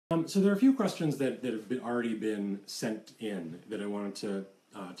So there are a few questions that have already been sent in that I wanted to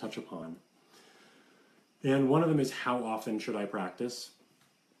touch upon. And one of them is, how often should I practice?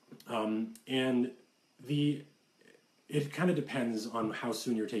 And it kind of depends on how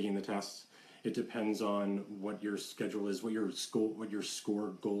soon you're taking the tests. It depends on what your schedule is, what your score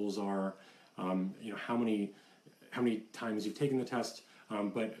goals are, how many times you've taken the test.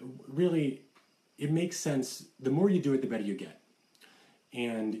 But really, it makes sense. The more you do it, the better you get.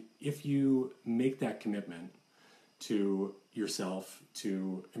 And if you make that commitment to yourself,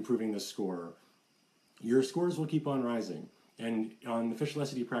 to improving the score, your scores will keep on rising. And on the Official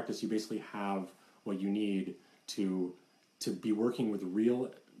SAT Practice, you basically have what you need to be working with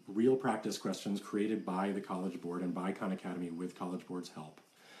real practice questions created by the College Board and by Khan Academy with College Board's help.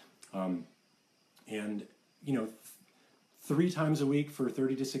 And 3 times a week for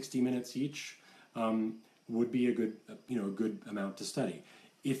 30 to 60 minutes each would be a good amount to study.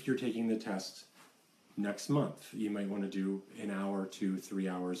 If you're taking the test next month, you might want to do an hour to 3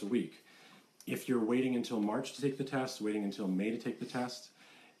 hours a week. If you're waiting until March to take the test, waiting until May to take the test,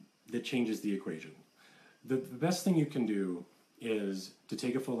 that changes the equation. The best thing you can do is to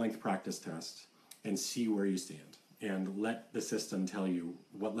take a full-length practice test and see where you stand, and let the system tell you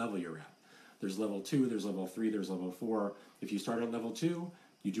what level you're at. There's level 2, there's level 3, there's level 4. If you start at level 2,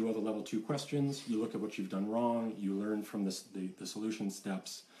 you do all the level 2 questions, you look at what you've done wrong, you learn from the solution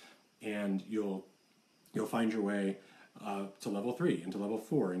steps, and you'll find your way to level 3 and to level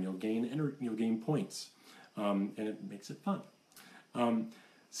 4, and you'll gain points, and it makes it fun.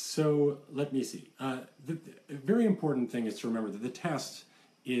 So let me see. The very important thing is to remember that the test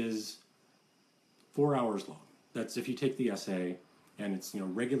is 4 hours long. That's if you take the essay, and it's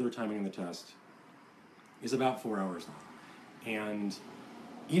regular timing in the test is about 4 hours long. And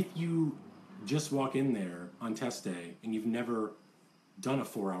if you just walk in there on test day and you've never done a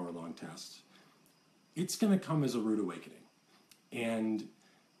 4-hour-long test, it's going to come as a rude awakening. And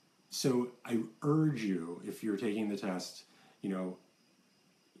so I urge you, if you're taking the test,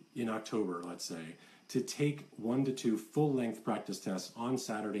 in October, let's say, to take 1 to 2 full-length practice tests on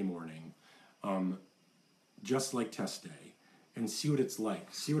Saturday morning, just like test day, and see what it's like.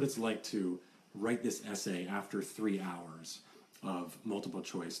 See what it's like to write this essay after 3 hours of multiple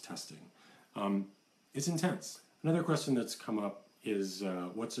choice testing. It's intense. Another question that's come up is,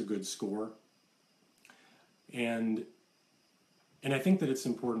 what's a good score? And I think that it's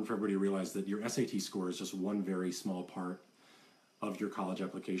important for everybody to realize that your SAT score is just one very small part of your college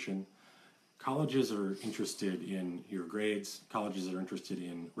application. Colleges are interested in your grades. Colleges are interested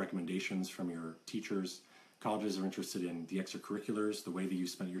in recommendations from your teachers. Colleges are interested in the extracurriculars, the way that you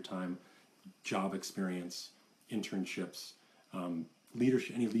spent your time, job experience, internships,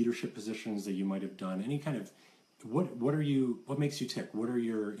 leadership, any leadership positions that you might have done, any kind of, what makes you tick? What are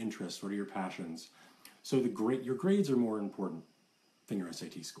your interests? What are your passions? So your grades are more important than your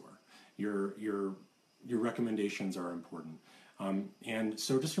SAT score. Your recommendations are important. And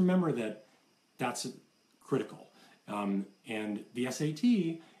so just remember that that's critical. And the SAT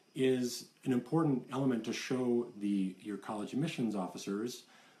is an important element to show your college admissions officers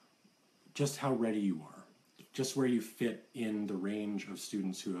just how ready you are, just where you fit in the range of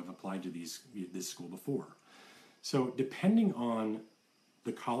students who have applied to this school before. So depending on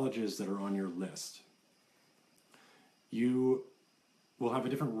the colleges that are on your list, you will have a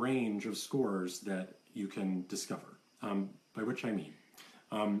different range of scores that you can discover, by which I mean.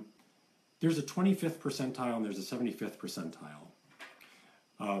 There's a 25th percentile and there's a 75th percentile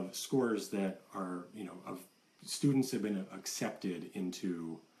of scores that are, of students have been accepted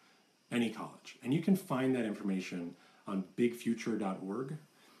into any college. And you can find that information on bigfuture.org.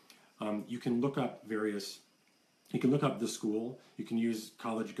 You can look up the school, you can use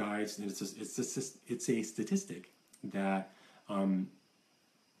college guides, and it's a statistic that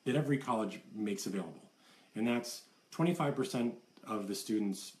every college makes available. And that's 25% of the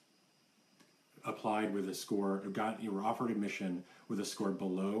students applied with a score, were offered admission with a score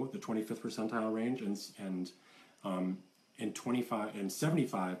below the 25th percentile range, and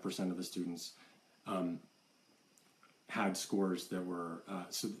 75% of the students had scores that were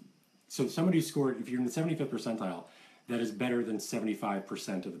so somebody who scored, if you're in the 75th percentile, that is better than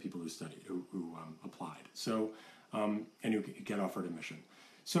 75% of the people who studied, who applied. So and you get offered admission.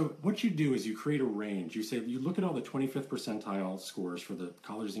 So what you do is you create a range. You look at all the 25th percentile scores for the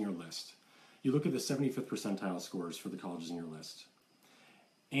colleges in your list. You look at the 75th percentile scores for the colleges in your list.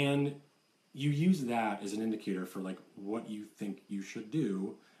 And you use that as an indicator for what you think you should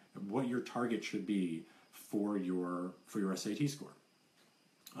do, what your target should be for your SAT score.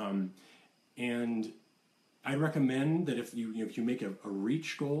 And I'd recommend that if you make a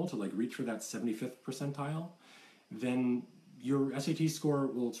reach goal to like reach for that 75th percentile, then your SAT score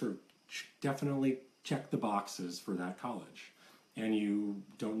will sort of definitely check the boxes for that college, and you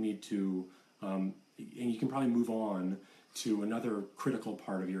don't need to, and you can probably move on to another critical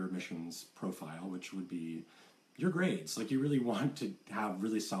part of your admissions profile, which would be your grades. Like, you really want to have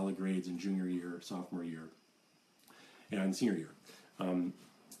really solid grades in junior year, sophomore year, and senior year,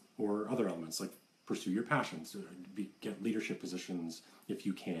 or other elements like pursue your passions, get leadership positions if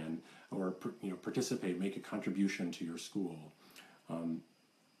you can, or participate, make a contribution to your school,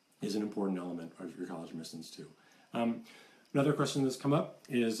 is an important element of your college admissions too. Another question that's come up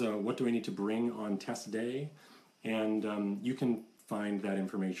is, what do I need to bring on test day? And you can find that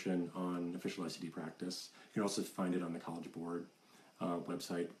information on official SAT practice. You can also find it on the College Board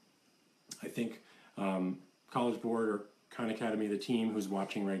website. I think College Board or Khan Academy, the team who's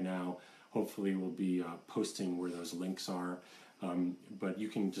watching right now, hopefully will be posting where those links are. But you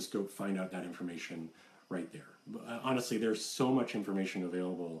can just go find out that information right there. Honestly, there's so much information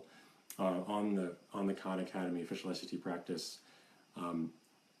available on the Khan Academy official SAT practice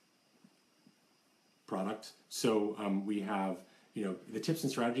product. So we have, the tips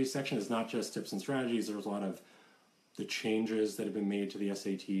and strategies section is not just tips and strategies. There's a lot of the changes that have been made to the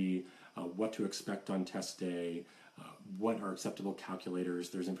SAT, what to expect on test day, what are acceptable calculators.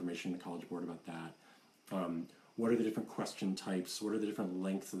 There's information in the College Board about that. What are the different question types? What are the different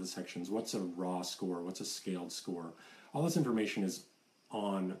lengths of the sections? What's a raw score? What's a scaled score? All this information is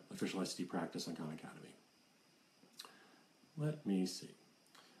on official SAT practice on Khan Academy. Let me see.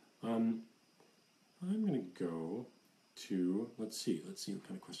 I'm going to go to, let's see what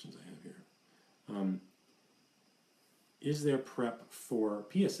kind of questions I have here. Is there prep for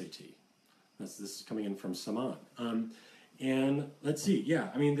PSAT? This is coming in from Saman. And let's see, yeah,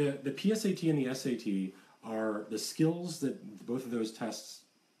 I mean, the PSAT and the SAT are the skills that both of those tests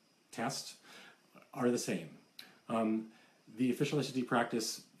test are the same. The official SAT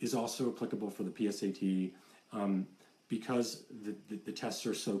practice is also applicable for the PSAT because the tests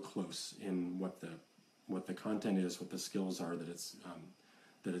are so close in what the content is, what the skills are that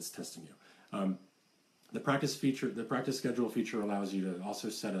it's testing you. The practice schedule feature allows you to also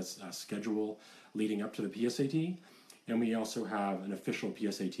set a schedule leading up to the PSAT, and we also have an official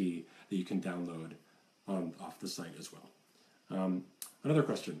PSAT that you can download off the site as well. Another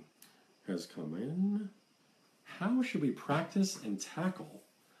question has come in. How should we practice and tackle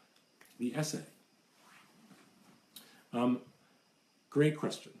the essay? Great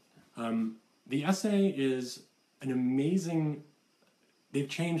question. The essay is an amazing, they've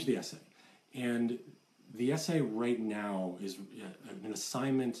changed the essay, and the essay right now is an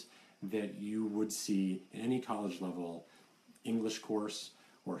assignment that you would see in any college level English course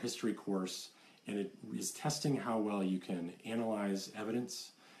or history course, and it is testing how well you can analyze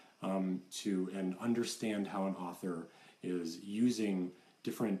evidence and understand how an author is using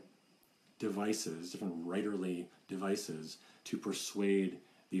different devices, different writerly devices, to persuade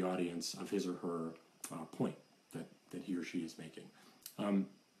the audience of his or her point that he or she is making.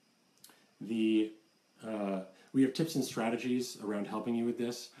 We have tips and strategies around helping you with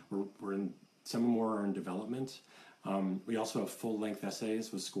this. Some more are in development. We also have full-length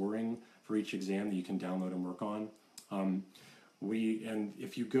essays with scoring for each exam that you can download and work on. And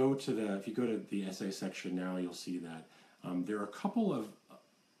if you go to the essay section now, you'll see that there are a couple of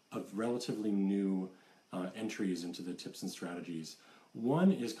relatively new entries into the tips and strategies.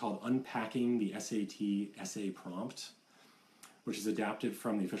 One is called Unpacking the SAT Essay Prompt, which is adapted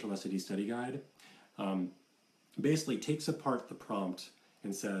from the official SAT study guide. Basically takes apart the prompt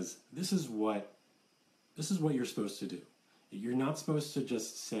and says, this is what you're supposed to do. You're not supposed to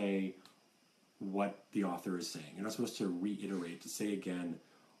just say what the author is saying. You're not supposed to reiterate, to say again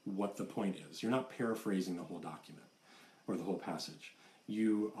what the point is. You're not paraphrasing the whole document or the whole passage.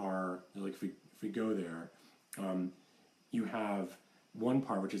 You are, like, if we go there, you have one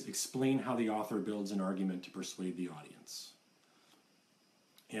part which is explain how the author builds an argument to persuade the audience.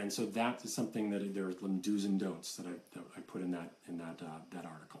 And so that is something that there are do's and don'ts that I put in that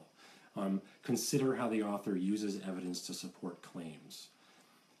article. Consider how the author uses evidence to support claims.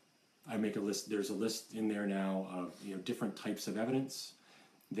 I make a list. There's a list in there now of different types of evidence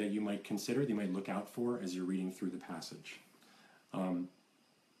that you might consider, that you might look out for as you're reading through the passage.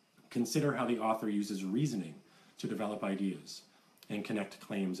 Consider how the author uses reasoning to develop ideas and connect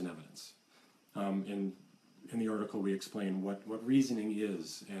claims and evidence. In the article, we explain what reasoning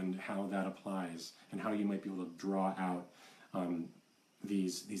is and how that applies, and how you might be able to draw out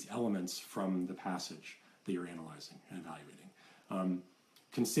these elements from the passage that you're analyzing and evaluating.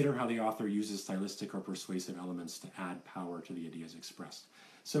 Consider how the author uses stylistic or persuasive elements to add power to the ideas expressed.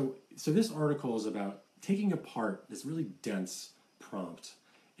 So this article is about taking apart this really dense prompt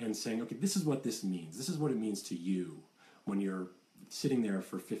and saying, okay, this is what this means. This is what it means to you when you're sitting there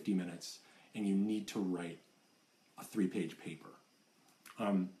for 50 minutes and you need to write a 3-page paper,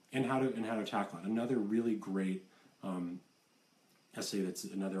 and how to tackle it. Another really great essay, that's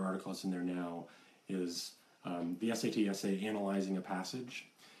another article that's in there now, is the SAT essay Analyzing a Passage,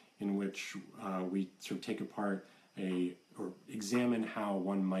 in which we sort of take apart or examine how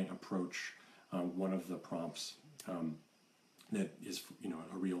one might approach one of the prompts that is,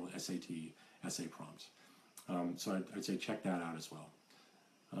 a real SAT essay prompt. So I'd say check that out as well.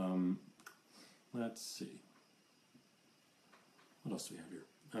 Let's see. What else do we have here?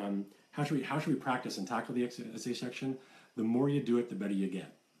 How should we practice and tackle the essay section? The more you do it, the better you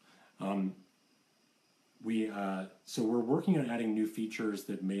get. So we're working on adding new features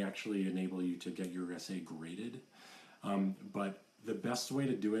that may actually enable you to get your essay graded. But the best way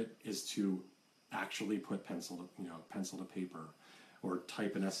to do it is to actually put pencil to paper, or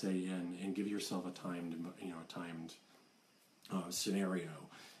type an essay in and give yourself a timed scenario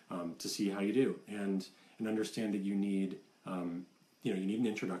to see how you do, and understand that you need you need an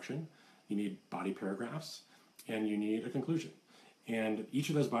introduction, you need body paragraphs, and you need a conclusion. And each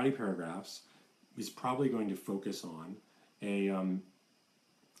of those body paragraphs is probably going to focus on an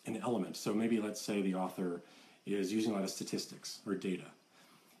element. So maybe let's say the author is using a lot of statistics or data.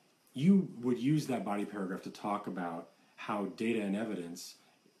 You would use that body paragraph to talk about how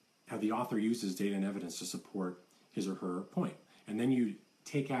how the author uses data and evidence to support his or her point. And then you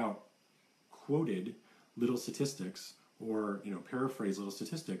take out quoted little statistics, or paraphrase little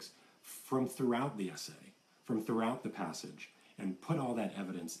statistics from throughout the essay, from throughout the passage, and put all that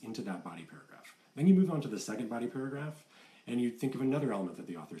evidence into that body paragraph. Then you move on to the second body paragraph, and you think of another element that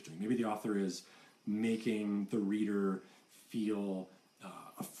the author is doing. Maybe the author is making the reader feel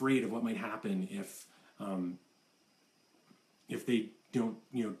afraid of what might happen if they don't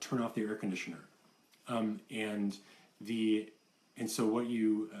turn off the air conditioner, and so what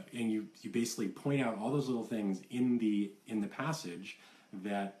you basically point out all those little things in the passage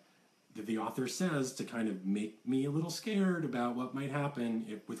that the author says to kind of make me a little scared about what might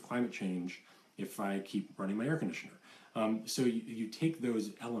happen with climate change if I keep running my air conditioner. So you take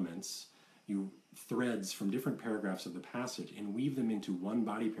those elements, threads from different paragraphs of the passage, and weave them into one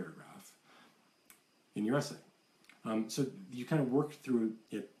body paragraph in your essay. So you kind of work through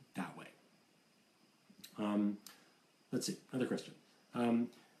it that way. Let's see, another question.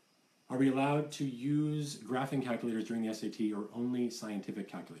 Are we allowed to use graphing calculators during the SAT, or only scientific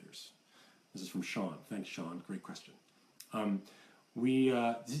calculators? This is from Sean. Thanks, Sean. Great question.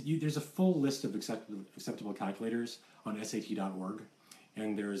 There's a full list of acceptable calculators on SAT.org,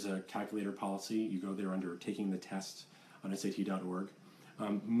 and there's a calculator policy. You go there under taking the test on SAT.org.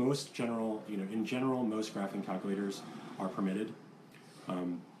 Most general, in general, most graphing calculators are permitted.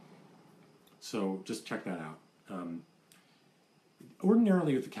 So just check that out.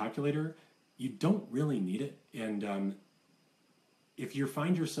 Ordinarily with the calculator, you don't really need it, and if you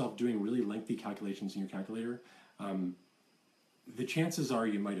find yourself doing really lengthy calculations in your calculator, the chances are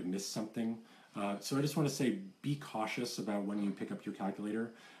you might have missed something. So I just want to say, be cautious about when you pick up your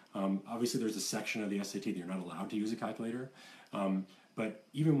calculator. Obviously there's a section of the SAT that you're not allowed to use a calculator, but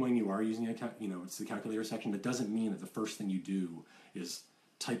even when you are using it's the calculator section, that doesn't mean that the first thing you do is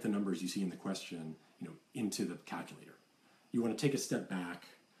type the numbers you see in the question, into the calculator. You want to take a step back.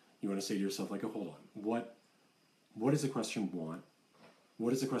 You want to say to yourself, like, oh, hold on, what does the question want?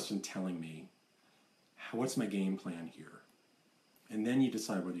 What is the question telling me? What's my game plan here? And then you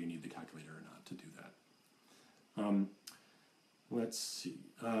decide whether you need the calculator or not to do that. Let's see.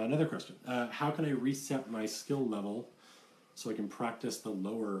 Another question. How can I reset my skill level so I can practice the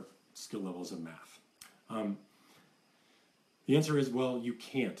lower skill levels of math? The answer is, well, you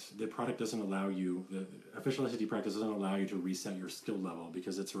can't. The product doesn't allow you, the official SAT practice doesn't allow you to reset your skill level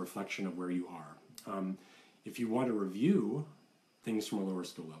because it's a reflection of where you are. If you want to review things from a lower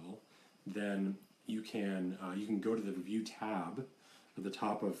skill level, then you can go to the review tab at the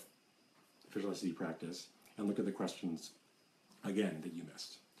top of official SAT practice and look at the questions again that you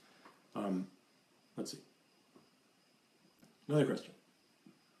missed. Let's see. Another question.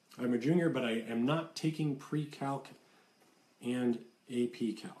 I'm a junior, but I am not taking pre-calc and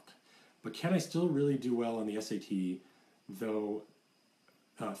AP Calc. But can I still really do well on the SAT, though,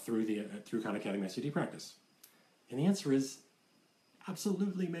 through Khan Academy SAT practice? And the answer is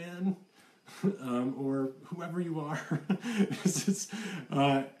absolutely, man. Or whoever you are. This is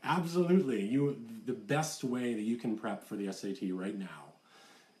absolutely the best way that you can prep for the SAT right now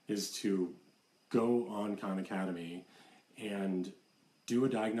is to go on Khan Academy and do a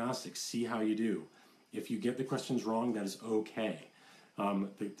diagnostic, see how you do. If you get the questions wrong, that is okay.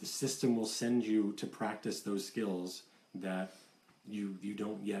 The system will send you to practice those skills that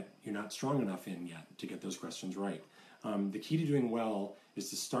you're not strong enough in yet to get those questions right. The key to doing well is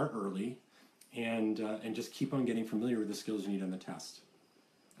to start early and just keep on getting familiar with the skills you need on the test.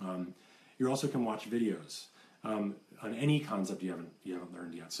 You also can watch videos on any concept you haven't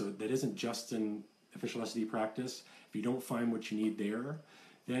learned yet. So that isn't just in official SAT practice. If you don't find what you need there,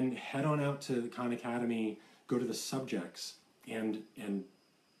 then head on out to Khan Academy, go to the subjects, and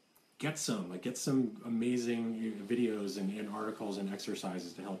get some amazing videos and articles and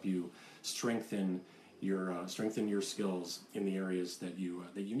exercises to help you strengthen your skills in the areas that you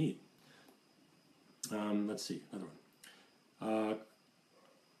need. Let's see, another one.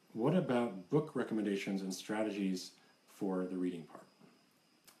 What about book recommendations and strategies for the reading part?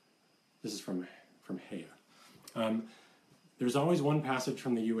 This is from Haya. There's always one passage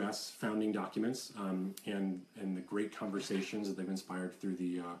from the U.S. founding documents and the great conversations that they've inspired through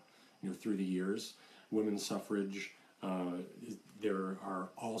the years. Women's suffrage. There are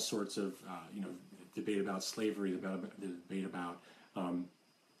all sorts of debate about slavery, the debate about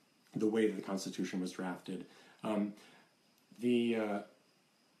the way that the Constitution was drafted. This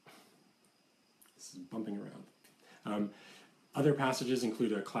is bumping around. Other passages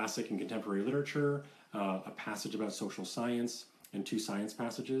include a classic and contemporary literature, a passage about social science, and 2 science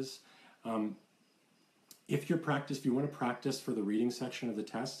passages. If you want to practice for the reading section of the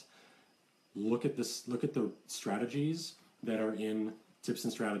test, look at the strategies that are in Tips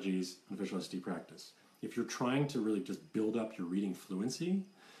and Strategies on Official SAT Practice. If you're trying to really just build up your reading fluency,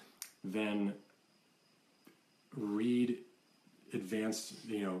 then read advanced,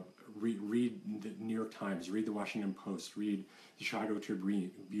 read the New York Times, read the Washington Post, read the Chicago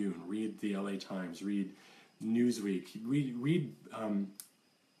Tribune, read the LA Times, read Newsweek, read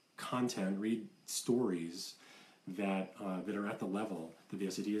content, read stories that are at the level that the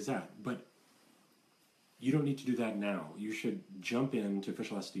SAT is at. But you don't need to do that now. You should jump into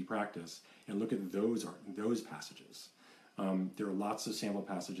Official SAT Practice and look at those passages. There are lots of sample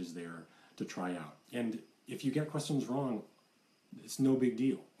passages there to try out. And if you get questions wrong, it's no big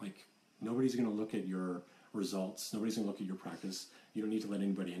deal. Like, nobody's going to look at your results. Nobody's going to look at your practice. You don't need to let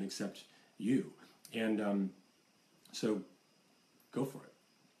anybody in except you. And so go for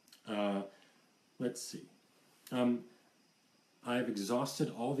it. Let's see. I've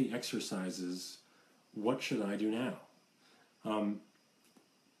exhausted all the exercises. What should I do now?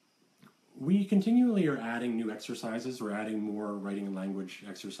 We continually are adding new exercises. We're adding more writing and language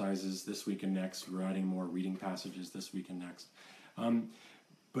exercises this week and next. We're adding more reading passages this week and next.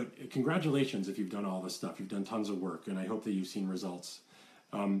 But congratulations if you've done all this stuff. You've done tons of work, and I hope that you've seen results.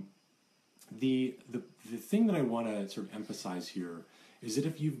 The thing that I want to sort of emphasize here is that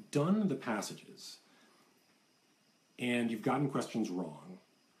if you've done the passages and you've gotten questions wrong,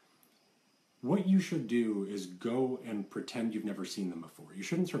 what you should do is go and pretend you've never seen them before. You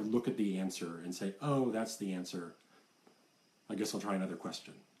shouldn't sort of look at the answer and say, oh, that's the answer. I guess I'll try another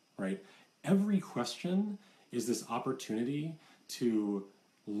question, right? Every question is this opportunity to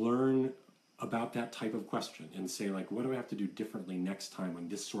learn about that type of question and say, like, what do I have to do differently next time when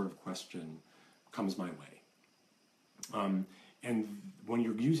this sort of question comes my way? And when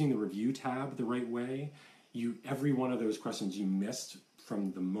you're using the review tab the right way, every one of those questions you missed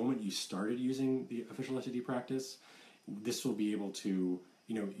from the moment you started using the Official SAT Practice, this will be able to,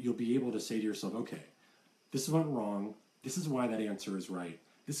 you'll be able to say to yourself, okay, this went wrong. This is why that answer is right.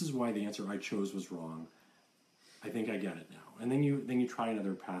 This is why the answer I chose was wrong. I think I get it now. And then you try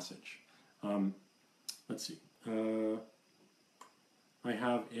another passage. Let's see. I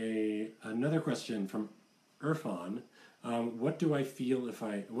have another question from Irfan. What do I feel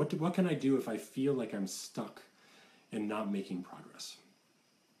what can I do if I feel like I'm stuck and not making progress?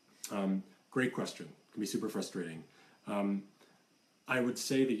 Great question. It can be super frustrating. I would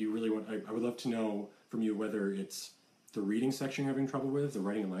say that you really I would love to know from you whether it's the reading section you're having trouble with, the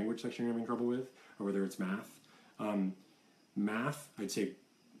writing and language section you're having trouble with, or whether it's math. Math, I'd say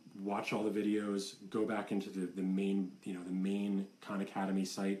watch all the videos, go back into the main Khan Academy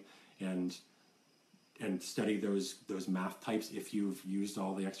site and study those math types if you've used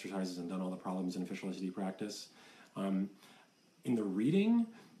all the exercises and done all the problems in Official SAT Practice. In the reading,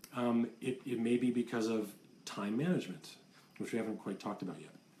 it may be because of time management, which we haven't quite talked about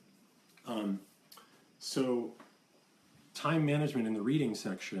yet. So time management in the reading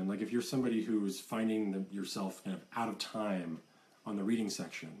section, like if you're somebody who's finding yourself kind of out of time on the reading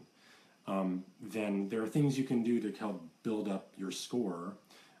section, then there are things you can do to help build up your score.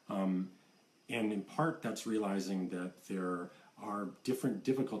 And in part, that's realizing that there are different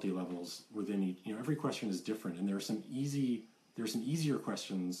difficulty levels within each. Every question is different, and there are some easier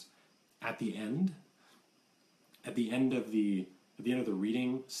questions at the end. At the end of the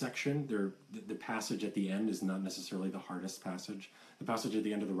reading section, the passage at the end is not necessarily the hardest passage. The passage at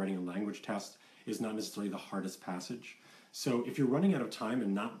the end of the writing and language test is not necessarily the hardest passage. So if you're running out of time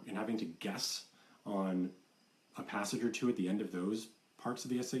and having to guess on a passage or two at the end of those parts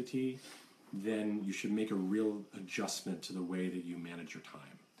of the SAT, then you should make a real adjustment to the way that you manage your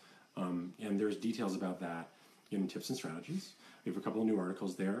time. And there's details about that in Tips and Strategies. We have a couple of new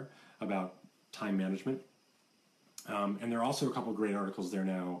articles there about time management. And there are also a couple of great articles there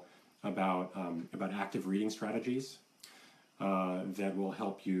now about active reading strategies that will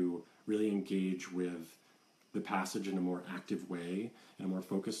help you really engage with the passage in a more active way, in a more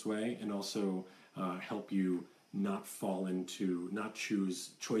focused way, and also help you not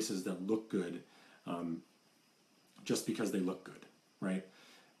choose choices that look good just because they look good, right?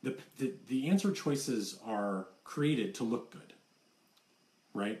 The answer choices are created to look good,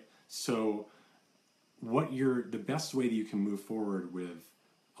 right? So the best way that you can move forward with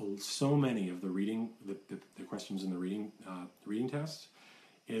so many of the questions in the reading test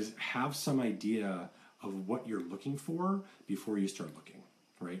is have some idea of what you're looking for before you start looking,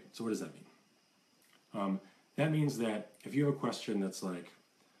 right? So what does that mean? That means that if you have a question that's like,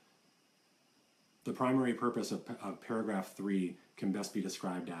 the primary purpose of paragraph 3 can best be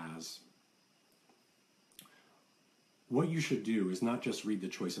described as, what you should do is not just read the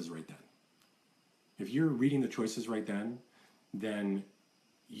choices right then. If you're reading the choices right then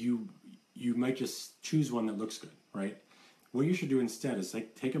you might just choose one that looks good, right? What you should do instead is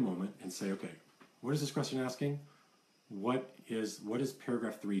take a moment and say, okay, what is this question asking? What is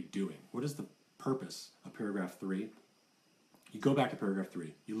paragraph 3 doing? What is the purpose of paragraph 3? You go back to paragraph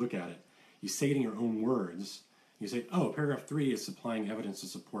 3, you look at it, you say it in your own words, you say, oh, paragraph 3 is supplying evidence to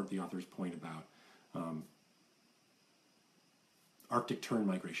support the author's point about Arctic tern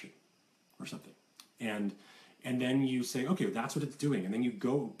migration or something. And then you say, okay, that's what it's doing. And then you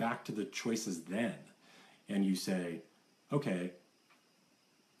go back to the choices then, and you say, okay,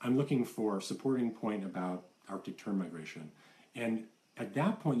 I'm looking for a supporting point about Arctic tern migration. And at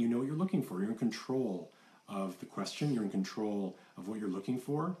that point, you know what you're looking for. You're in control of the question. You're in control of what you're looking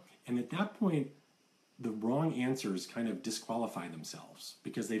for. And at that point, the wrong answers kind of disqualify themselves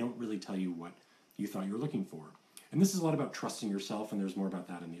because they don't really tell you what you thought you were looking for. And this is a lot about trusting yourself, and there's more about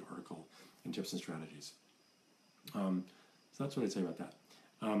that in the article in Tips and Strategies. So that's what I'd say about that.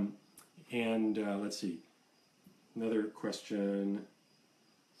 Let's see. Another question.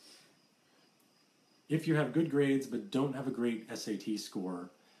 If you have good grades but don't have a great SAT score,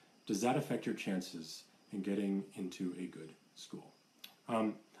 does that affect your chances in getting into a good school?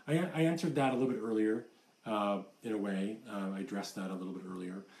 I answered that a little bit earlier in a way. I addressed that a little bit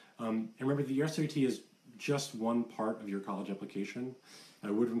earlier. And remember, the SAT is just one part of your college application. I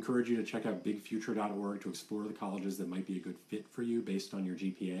would encourage you to check out bigfuture.org to explore the colleges that might be a good fit for you based on your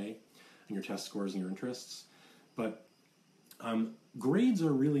GPA and your test scores and your interests. But grades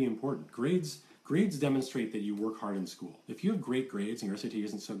are really important. Grades demonstrate that you work hard in school. If you have great grades and your SAT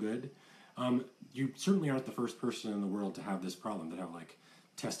isn't so good, you certainly aren't the first person in the world to have this problem, to have like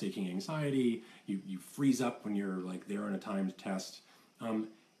test-taking anxiety. You freeze up when you're like there on a timed test.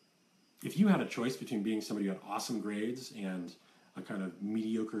 If you had a choice between being somebody who had awesome grades and a kind of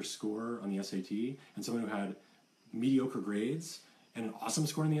mediocre score on the SAT, and someone who had mediocre grades and an awesome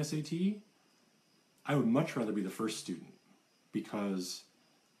score on the SAT, I would much rather be the first student, because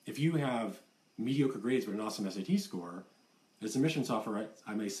if you have mediocre grades but an awesome SAT score, as a admissions officer,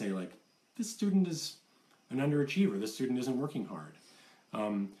 I may say, like, this student is an underachiever, this student isn't working hard.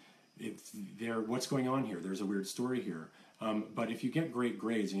 What's going on here? There's a weird story here. But if you get great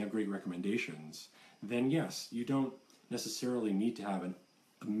grades and you have great recommendations, then yes, you don't necessarily need to have an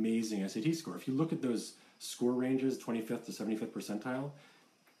amazing SAT score. If you look at those score ranges, 25th to 75th percentile,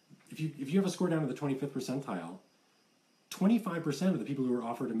 if you have a score down to the 25th percentile, 25% of the people who were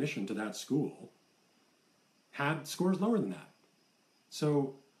offered admission to that school had scores lower than that.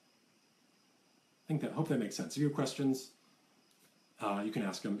 So hope that makes sense. If you have questions, you can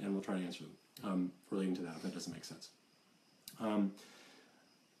ask them and we'll try to answer them relating to that if that doesn't make sense.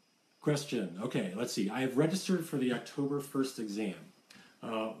 Question. Okay, let's see. I have registered for the October 1st exam.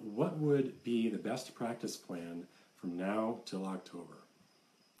 What would be the best practice plan from now till October?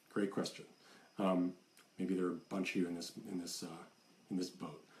 Great question. Maybe there are a bunch of you in this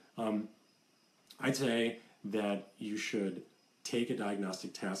boat. I'd say that you should take a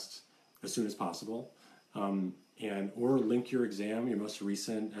diagnostic test as soon as possible. or link your exam, your most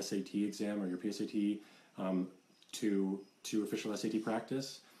recent SAT exam or your PSAT, to official SAT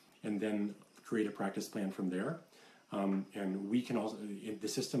practice, and then create a practice plan from there. And we can also, the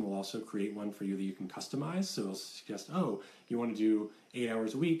system will also create one for you that you can customize. So it'll suggest, oh, you want to do 8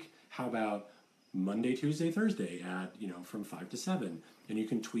 hours a week. How about Monday, Tuesday, Thursday at, from 5 to 7? And you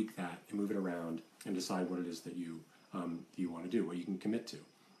can tweak that and move it around and decide what it is that you want to do, what you can commit to.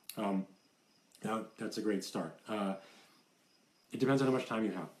 Now, that's a great start. It depends on how much time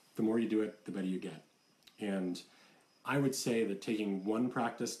you have. The more you do it, the better you get. And I would say that taking one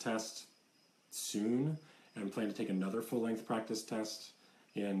practice test soon and plan to take another full-length practice test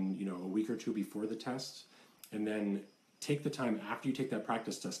in a week or two before the test, and then take the time after you take that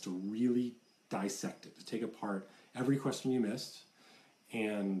practice test to really dissect it, to take apart every question you missed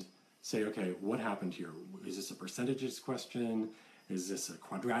and say, okay, what happened here? Is this a percentages question? Is this a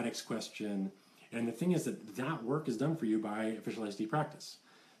quadratics question? And the thing is that work is done for you by official SAT practice.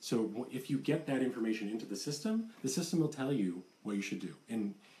 So if you get that information into the system will tell you what you should do.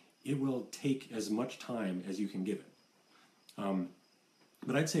 And it will take as much time as you can give it.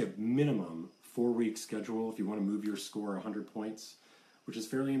 But I'd say a minimum 4-week schedule if you want to move your score 100 points, which is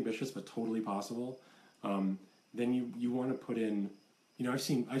fairly ambitious but totally possible. Then you want to put in, I've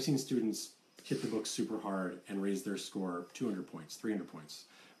seen students hit the book super hard and raise their score 200 points, 300 points.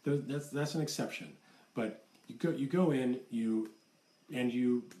 That's an exception. But you go in, you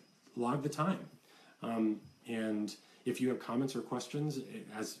log the time. And if you have comments or questions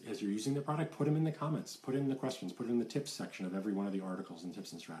as you're using the product, put them in the comments, put it in the questions, put it in the tips section of every one of the articles and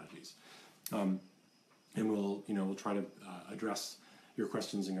tips and strategies. And we'll try to address your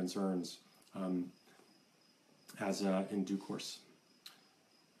questions and concerns as in due course.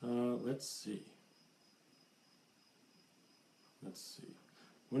 Let's see.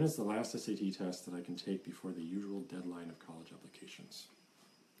 When is the last SAT test that I can take before the usual deadline of college applications?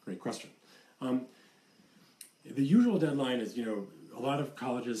 Great question. The usual deadline is, a lot of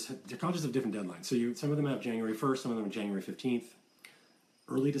colleges have different deadlines. So some of them have January 1st, some of them have January 15th.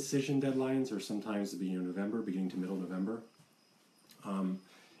 Early decision deadlines are sometimes the beginning of November, beginning to middle November.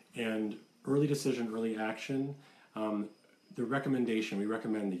 And early decision, early action, we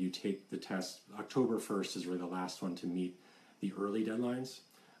recommend that you take the test. October 1st is really the last one to meet the early deadlines.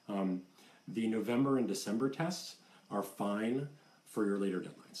 The November and December tests are fine for your later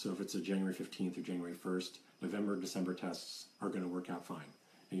deadlines. So if it's a January 15th or January 1st, November and December tests are going to work out fine,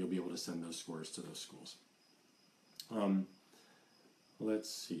 and you'll be able to send those scores to those schools. Let's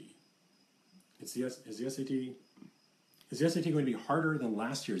see. Is the SAT going to be harder than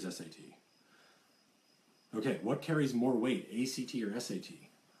last year's SAT? Okay, what carries more weight, ACT or SAT?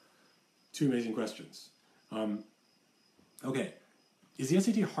 Two amazing questions. Okay, is the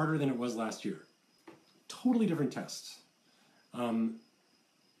SAT harder than it was last year? Totally different tests.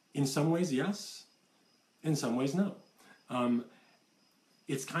 In some ways, yes. In some ways, no.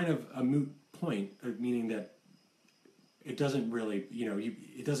 It's kind of a moot point, meaning that it doesn't really,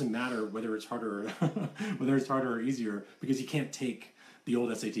 it doesn't matter whether it's harder or easier, because you can't take the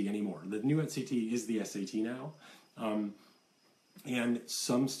old SAT anymore. The new SAT is the SAT now. And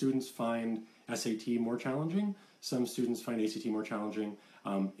some students find SAT more challenging. Some students find ACT more challenging.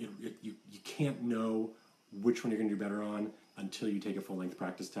 You can't know which one you're going to do better on until you take a full-length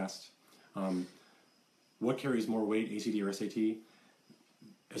practice test. What carries more weight, ACT or SAT?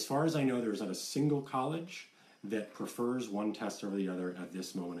 As far as I know, there's not a single college that prefers one test over the other at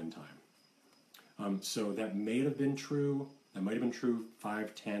this moment in time. So that may have been true. That might have been true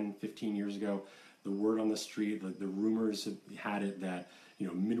 5, 10, 15 years ago. The word on the street, the rumors had it that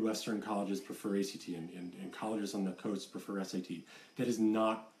Midwestern colleges prefer ACT and colleges on the coast prefer SAT. That is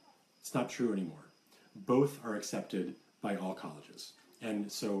not, it's not true anymore. Both are accepted by all colleges.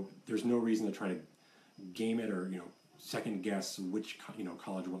 And so there's no reason to try to game it or, second guess which,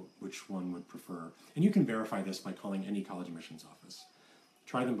 college, which one would prefer. And you can verify this by calling any college admissions office.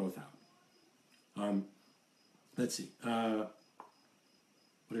 Try them both out. Let's see. Would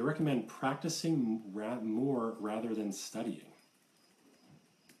I recommend practicing more rather than studying?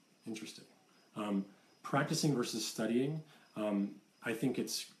 Interesting. Practicing versus studying. I think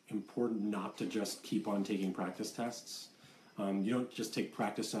it's important not to just keep on taking practice tests. You don't just take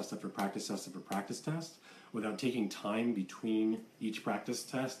practice test after practice test after practice test without taking time between each practice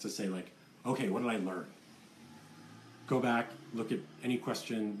test to say, like, okay, what did I learn? Go back, look at any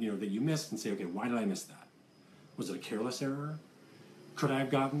question that you missed and say, okay, why did I miss that? Was it a careless error? Could I have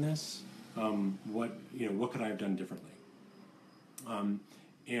gotten this? What could I have done differently?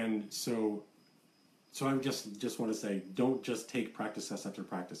 And so I would just want to say, don't just take practice test after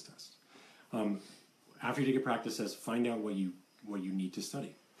practice test. after you take a practice test, find out what you need to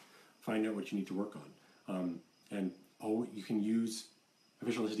study, find out what you need to work on, and you can use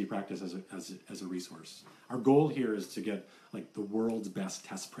official SAT practice as a resource. Our goal here is to get like the world's best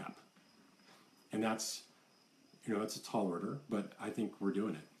test prep, and that's it's a tall order, but I think we're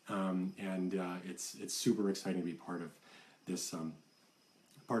doing it, and it's super exciting to be part of this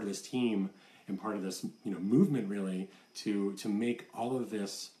team and part of this movement, really, to make all of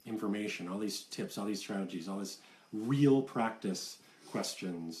this information, all these tips, all these strategies, all this real practice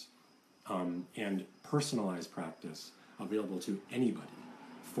questions and personalized practice available to anybody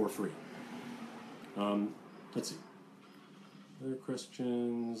for free. Let's see. Other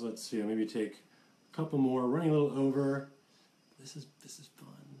questions? Let's see. I'll maybe take a couple more. Running a little over. This is fun.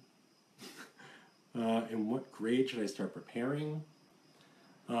 In what grade should I start preparing?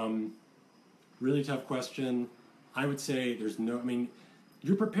 Really tough question. I would say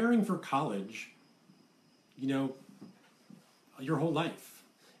you're preparing for college, your whole life.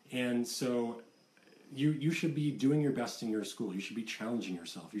 And so you should be doing your best in your school. You should be challenging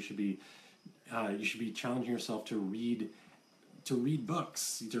yourself. You should be challenging yourself to read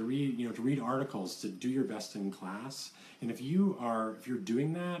books, to read articles, to do your best in class. And if you're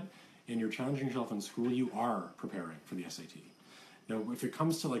doing that and you're challenging yourself in school, you are preparing for the SAT. Now, if it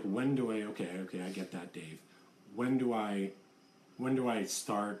comes to like, I get that, Dave. When do I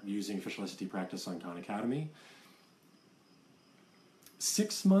start using official SAT practice on Khan Academy?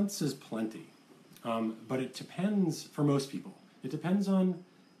 6 months is plenty, but it depends for most people. It depends on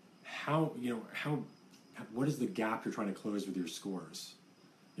what is the gap you're trying to close with your scores.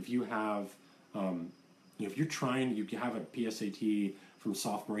 If you have, if you have a PSAT from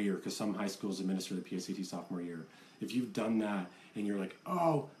sophomore year, because some high schools administer the PSAT sophomore year. If you've done that and you're like,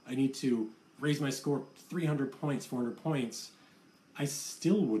 oh, I need to raise my score 300 points, 400 points, I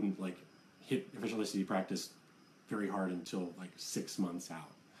still wouldn't hit official SAT practice very hard until 6 months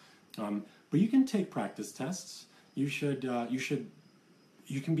out. But you can take practice tests. You can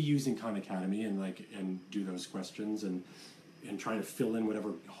be using Khan Academy and do those questions and try to fill in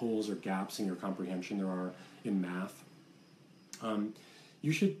whatever holes or gaps in your comprehension there are in math.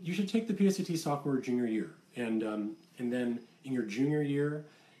 You should take the PSAT sophomore or junior year, and then in your junior year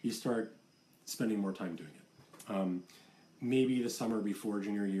you start spending more time doing it. Maybe the summer before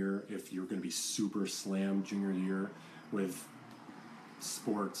junior year, if you're going to be super slammed junior year with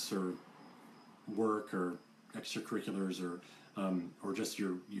sports or work or extracurriculars or just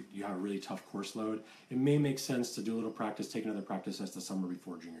you have a really tough course load, it may make sense to do a little practice, take another practice test the summer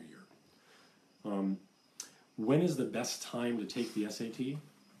before junior year. When is the best time to take the SAT?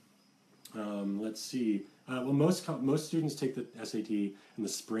 Let's see. Well, most students take the SAT in the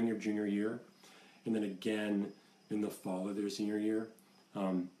spring of junior year, and then again in the fall of their senior year,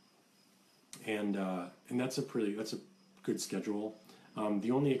 and that's a good schedule.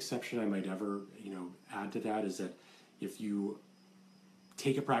 The only exception I might ever add to that is that if you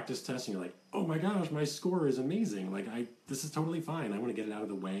take a practice test and you're like, oh my gosh, my score is amazing, this is totally fine, I want to get it out of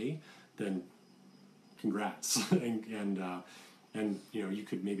the way, then congrats. and you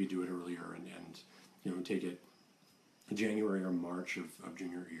could maybe do it earlier and take it in January or March of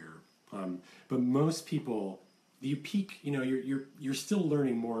junior year. But most people, you peak, you're still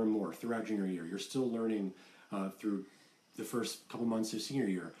learning more and more throughout junior year. You're still learning through the first couple months of senior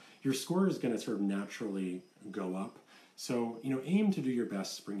year. Your score is going to sort of naturally go up. So, aim to do your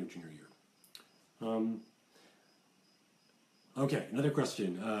best spring of junior year. Okay, another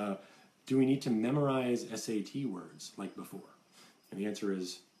question. Do we need to memorize SAT words like before? And the answer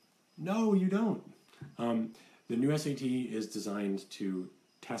is no, you don't. The new SAT is designed to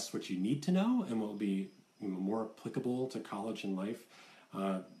test what you need to know and will be more applicable to college and life.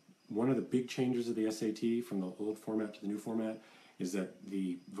 One of the big changes of the SAT from the old format to the new format is that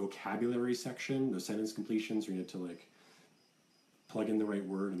the vocabulary section, the sentence completions, where you need to plug in the right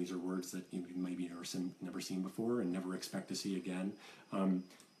word, and these are words that you maybe never seen before and never expect to see again.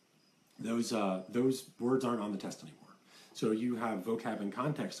 Those words aren't on the test anymore. So you have vocab and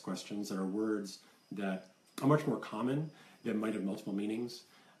context questions that are words that are much more common, that might have multiple meanings,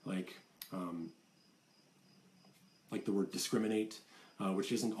 like the word discriminate,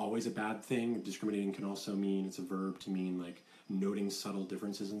 which isn't always a bad thing. Discriminating can also mean, it's a verb to mean noting subtle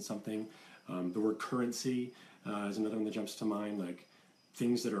differences in something. The word currency is another one that jumps to mind,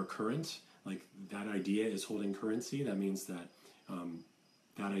 things that are current, that idea is holding currency. That means that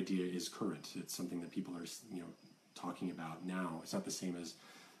that idea is current. It's something that people are talking about now. It's not the same as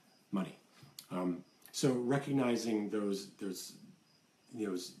money. So recognizing those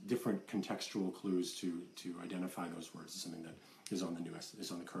different contextual clues to identify those words is something that is on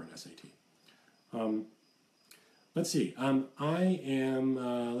the current SAT. Let's see.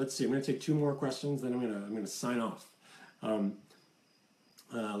 Let's see. I'm going to take two more questions, then I'm going to sign off.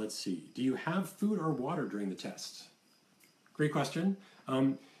 Let's see. Do you have food or water during the test? Great question.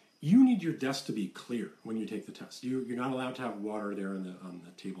 You need your desk to be clear when you take the test. You're not allowed to have water there on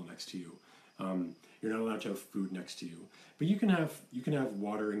the table next to you. You're not allowed to have food next to you. But you can have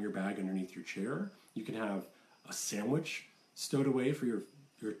water in your bag underneath your chair. You can have a sandwich stowed away for your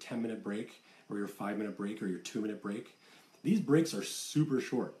 10-minute break, or your 5-minute break, or your 2-minute break. These breaks are super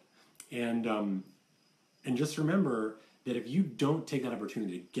short. And just remember that if you don't take that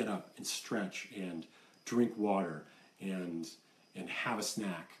opportunity to get up and stretch and drink water and have a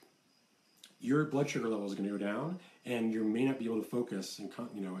snack, your blood sugar level is going to go down, and you may not be able to focus and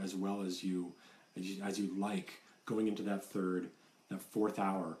as well as you like going into that fourth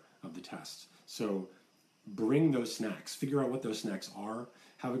hour of the test. So bring those snacks. Figure out what those snacks are.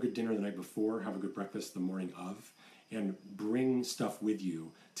 Have a good dinner the night before. Have a good breakfast the morning of, and bring stuff with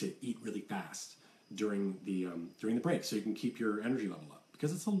you to eat really fast during the break, so you can keep your energy level up,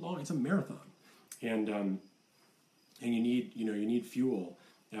 because it's a marathon, and you need fuel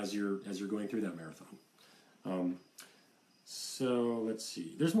as you're going through that marathon. So let's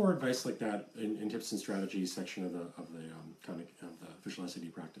see. There's more advice like that in tips and strategies section of the official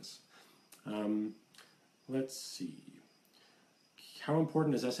SAT practice. Let's see. How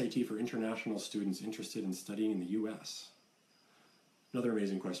important is SAT for international students interested in studying in the U.S.? Another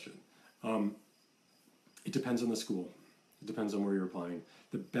amazing question. It depends on the school. It depends on where you're applying.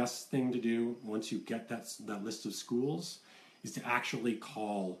 The best thing to do once you get that list of schools is to actually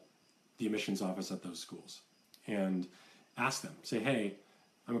call the admissions office at those schools and ask them. Say, hey,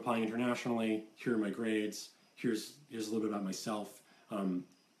 I'm applying internationally. Here are my grades. Here's a little bit about myself.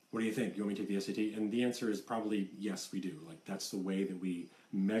 What do you think? You want me to take the SAT? And the answer is probably yes, we do. Like, that's the way that we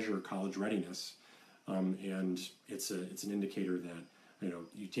measure college readiness, and it's an indicator that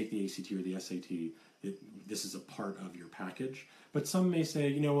you take the ACT or the SAT. This is a part of your package. But some may say,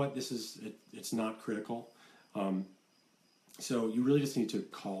 you know what, it's not critical. So you really just need to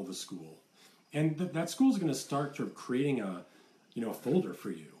call the school, and that school is going to start sort of creating a folder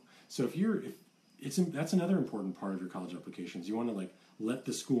for you. So that's another important part of your college applications. You want to let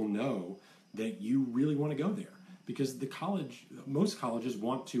the school know that you really want to go there, because most colleges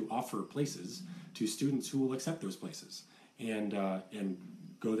want to offer places to students who will accept those places and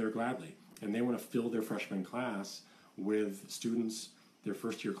go there gladly. And they want to fill their freshman class with students, their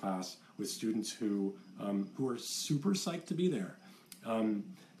first year class, with students who are super psyched to be there.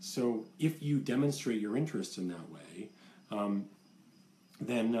 So if you demonstrate your interest in that way,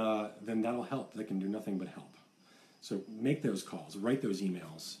 then that'll help. That can do nothing but help. So make those calls, write those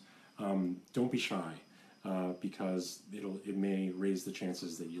emails. Don't be shy, because it may raise the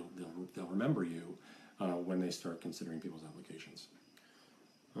chances that they'll remember you when they start considering people's applications.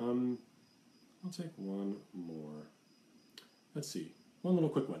 I'll take one more. Let's see, one little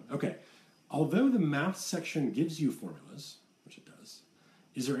quick one. Okay, although the math section gives you formulas, which it does,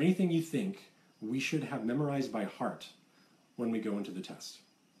 is there anything you think we should have memorized by heart when we go into the test?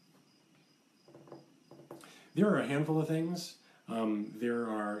 There are a handful of things. There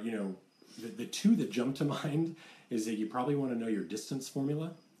are, the two that jump to mind is that you probably want to know your distance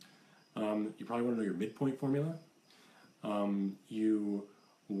formula. You probably want to know your midpoint formula. You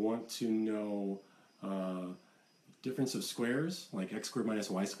want to know difference of squares, like x squared minus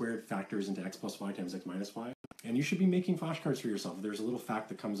y squared factors into x plus y times x minus y. And you should be making flashcards for yourself. If there's a little fact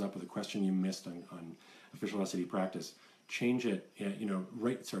that comes up with a question you missed on official SAT practice, change it,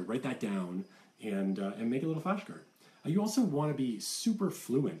 write that down and make a little flashcard. You also want to be super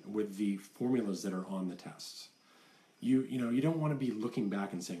fluent with the formulas that are on the tests. You don't want to be looking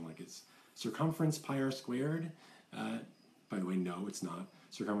back and saying, it's circumference pi r squared. By the way, no, it's not.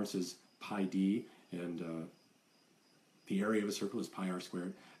 Circumference is pi d, and the area of a circle is pi r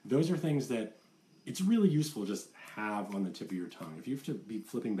squared. Those are things that it's really useful to just have on the tip of your tongue. If you have to be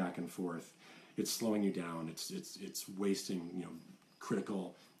flipping back and forth, it's slowing you down. It's wasting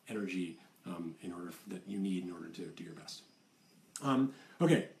critical energy that you need in order to do your best.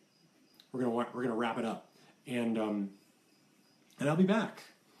 Okay, we're gonna wrap it up, and I'll be back.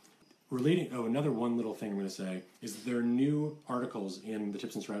 Another one little thing I'm going to say is there are new articles in the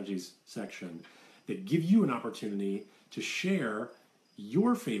tips and strategies section that give you an opportunity to share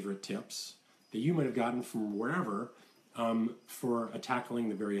your favorite tips that you might have gotten from wherever for tackling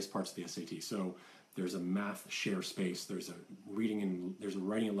the various parts of the SAT. So there's a math share space, there's a writing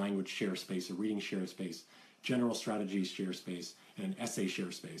and language share space, a reading share space, general strategies share space, and an essay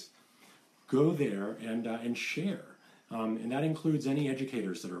share space. Go there and share. and that includes any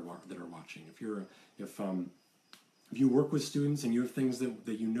educators that are watching. If you work with students and you have things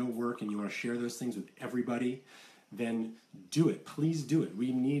that you know work and you want to share those things with everybody, then do it. Please do it.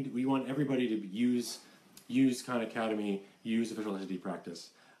 We want everybody to use Khan Academy, use official SAT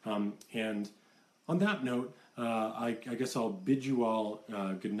practice. And on that note, I guess I'll bid you all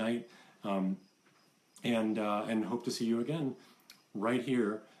good night, and hope to see you again right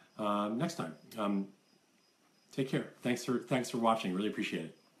here next time. Take care. Thanks for watching. Really appreciate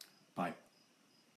it. Bye.